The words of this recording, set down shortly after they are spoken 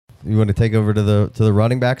you want to take over to the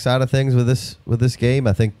running back side of things with this game?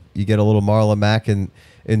 I think you get a little Marlon Mack in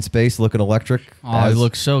space, looking electric. Oh, he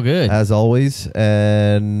looks so good as always,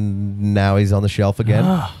 and now he's on the shelf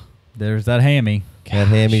again. There's that hammy. That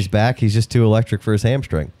hammy's back. He's just too electric for his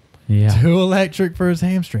hamstring. Yeah, too electric for his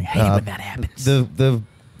hamstring. Hate when that happens.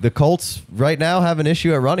 The Colts right now have an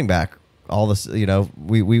issue at running back. All this,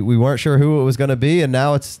 we weren't sure who it was going to be, and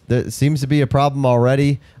now it seems to be a problem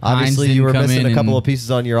already. Obviously, you were missing a couple of pieces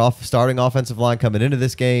on your starting offensive line coming into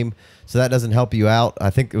this game, so that doesn't help you out.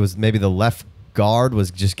 I think it was maybe the left guard was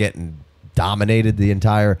just getting dominated the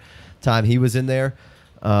entire time he was in there,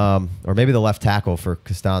 or maybe the left tackle for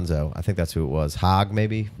Costanzo. I think that's who it was. Hogg,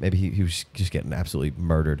 maybe he was just getting absolutely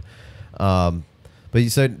murdered. But you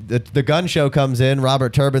said the gun show comes in.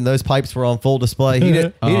 Robert Turbin, those pipes were on full display. He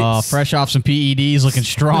didn't fresh off some PEDs, looking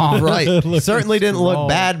strong. Right. Certainly didn't look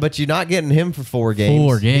bad, but you're not getting him for 4 games.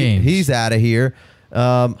 4 games. He's out of here.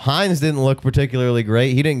 Hines didn't look particularly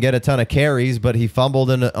great. He didn't get a ton of carries, but he fumbled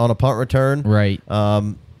on a punt return. Right.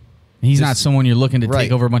 He's not someone you're looking to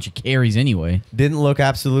take over a bunch of carries anyway. Didn't look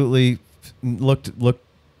looked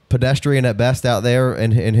pedestrian at best out there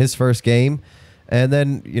in his first game. And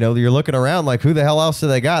then, you're looking around like, who the hell else do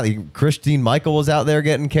they got? Christine Michael was out there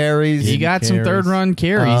getting carries. He got some third-run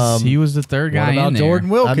carries. He was the third guy in there. Jordan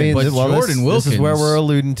Wilkins? This is where we're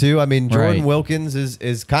alluding to. I mean, Jordan Wilkins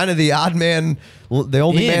is kind of the odd man, the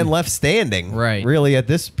only man left standing. Right. Really, at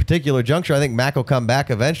this particular juncture, I think Mack will come back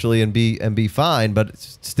eventually and be fine. But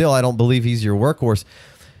still, I don't believe he's your workhorse.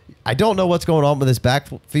 I don't know what's going on with this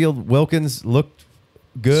backfield. Wilkins looked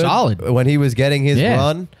good, solid when he was getting his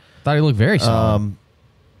run. Thought he looked very solid.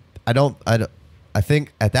 I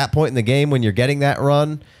think at that point in the game when you're getting that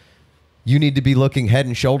run, you need to be looking head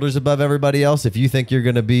and shoulders above everybody else. If you think you're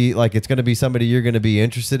going to be it's going to be somebody you're going to be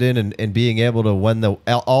interested in and being able to, when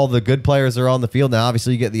all the good players are on the field. Now,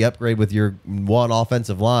 obviously, you get the upgrade with your one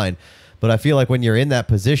offensive line, but I feel like when you're in that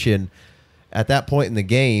position at that point in the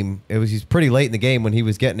game, he's pretty late in the game when he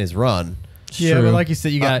was getting his run. Yeah, True. but like you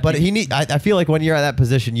said, you got. But I feel like when you're at that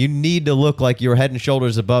position, you need to look like you're head and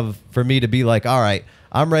shoulders above for me to be like, all right,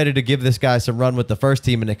 I'm ready to give this guy some run with the first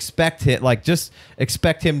team and expect him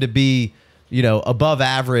to be, above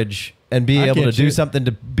average and be able to do something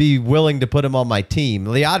to be willing to put him on my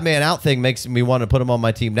team. The odd man out thing makes me want to put him on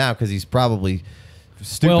my team now because he's probably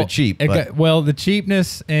stupid cheap. The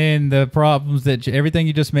cheapness and the problems that everything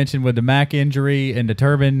you just mentioned with the Mack injury and the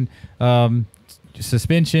Turbin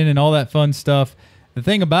suspension and all that fun stuff. The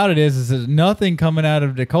thing about it is that nothing coming out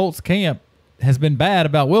of the Colts camp has been bad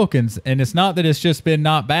about Wilkins, and it's not that it's just been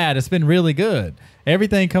not bad; it's been really good.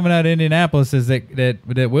 Everything coming out of Indianapolis is that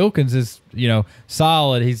Wilkins is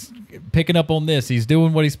solid. He's picking up on this. He's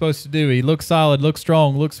doing what he's supposed to do. He looks solid, looks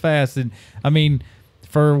strong, looks fast, and I mean,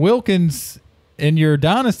 for Wilkins in your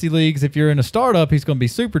dynasty leagues, if you're in a startup, he's going to be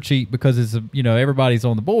super cheap because it's everybody's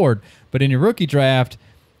on the board. But in your rookie draft,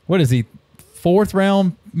 what is he? 4th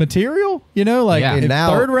round material,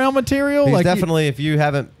 now, 3rd round material. He's definitely, if you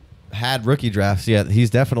haven't had rookie drafts yet,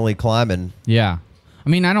 he's definitely climbing. Yeah, I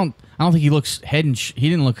mean, I don't think he looks he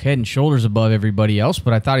didn't look head and shoulders above everybody else,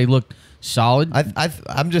 but I thought he looked solid.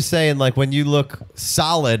 I'm just saying, when you look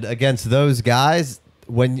solid against those guys,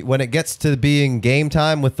 when it gets to being game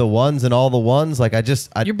time with the ones and all the ones,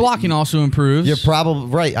 your blocking also improves. You're probably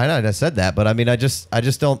right. I know I said that, but I mean, I just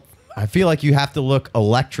don't. I feel like you have to look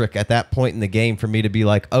electric at that point in the game for me to be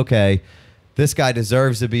like, okay, this guy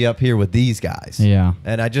deserves to be up here with these guys. Yeah.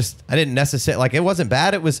 And I didn't necessarily, it wasn't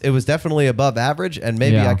bad. It was definitely above average, and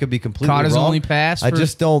maybe I could be completely Caught wrong. his only pass. I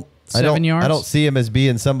just don't. 7 yards. I don't see him as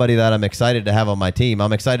being somebody that I'm excited to have on my team.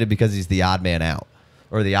 I'm excited because he's the odd man out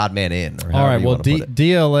or the odd man in. Or all right. Well,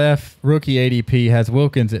 DLF rookie ADP has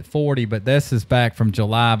Wilkins at 40, but this is back from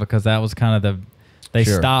July because that was kind of They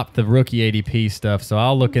stopped the rookie ADP stuff, so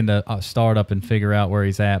I'll look into startup and figure out where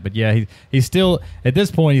he's at. But yeah, he's still at this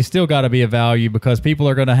point. He's still got to be a value because people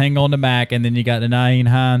are going to hang on to Mack, and then you got the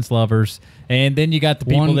Hines lovers, and then you got the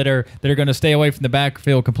people that are going to stay away from the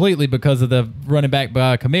backfield completely because of the running back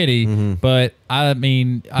by committee. Mm-hmm. But I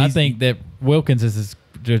mean, I think that Wilkins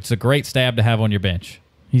it's a great stab to have on your bench.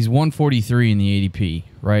 He's 143 in the ADP,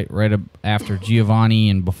 right up after Giovanni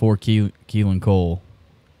and before Keelan Cole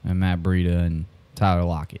and Matt Breida and Tyler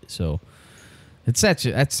Lockett. So that's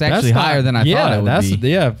actually higher than I thought it would be.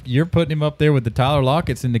 Yeah, you're putting him up there with the Tyler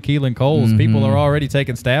Lockett's and the Keelan Coles. Mm-hmm. People are already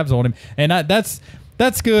taking stabs on him, and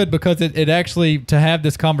that's good because it actually, to have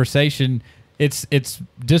this conversation, it's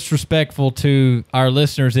disrespectful to our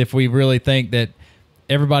listeners if we really think that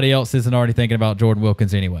everybody else isn't already thinking about Jordan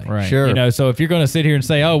Wilkins anyway. Right. Sure. So if you're going to sit here and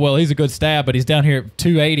say, oh, well, he's a good stab, but he's down here at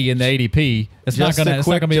 280 in the ADP, it's not going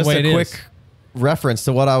to be the way it is. reference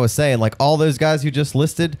to what I was saying. Like all those guys you just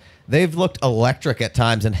listed, they've looked electric at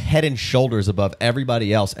times and head and shoulders above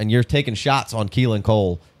everybody else. And you're taking shots on Keelan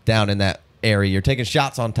Cole down in that area. You're taking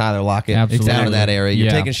shots on Tyler Lockett down in that area. You're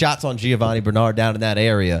taking shots on Giovanni Bernard down in that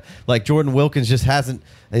area. Like Jordan Wilkins just hasn't.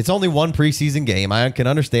 It's only one preseason game. I can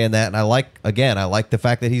understand that, and I like the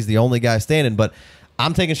fact that he's the only guy standing. But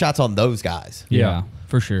I'm taking shots on those guys. Yeah,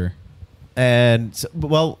 for sure. And so,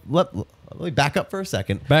 well, let me back up for a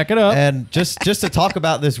second. Back it up. And just to talk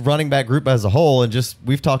about this running back group as a whole, and just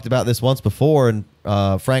we've talked about this once before, and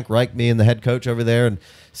Frank Reich, me and the head coach over there, and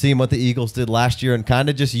seeing what the Eagles did last year, and kind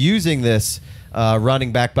of just using this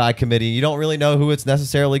running back by committee. You don't really know who it's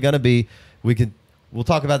necessarily going to be. We'll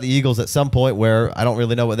talk about the Eagles at some point, where I don't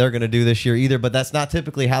really know what they're going to do this year either, but that's not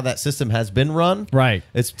typically how that system has been run. Right.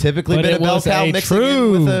 It's typically been a bell cow mixing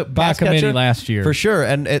in with a pass committee last year. For sure.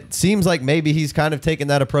 And it seems like maybe he's kind of taken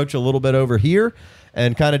that approach a little bit over here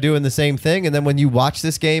and kind of doing the same thing. And then when you watch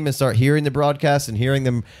this game and start hearing the broadcast and hearing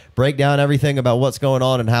them break down everything about what's going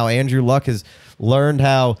on and how Andrew Luck has learned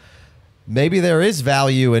how maybe there is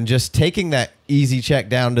value in just taking that easy check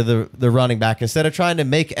down to the running back instead of trying to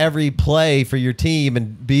make every play for your team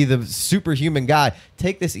and be the superhuman guy.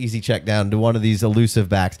 Take this easy check down to one of these elusive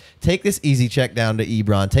backs. Take this easy check down to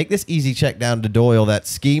Ebron. Take this easy check down to Doyle that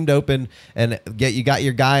schemed open and you got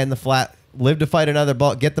your guy in the flat. Live to fight another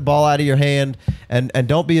ball. Get the ball out of your hand, and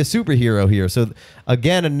don't be a superhero here. So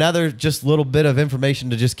again, another just little bit of information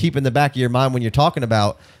to just keep in the back of your mind when you're talking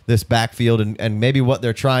about this backfield and maybe what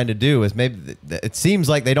they're trying to do is maybe it seems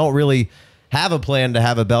like they don't really have a plan to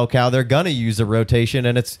have a bell cow. They're gonna use a rotation,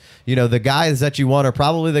 and it's the guys that you want are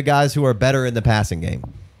probably the guys who are better in the passing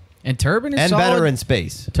game. And Turbin is and solid. better in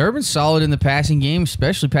space. Turbin's solid in the passing game,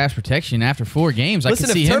 especially pass protection. After 4 games, I can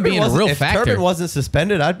see him being a real factor. If Turbin wasn't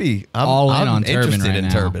suspended, I'm all in on Turbin interested right in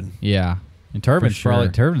now. Turbin. Yeah, And Turbin's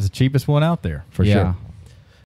the cheapest one out there for sure.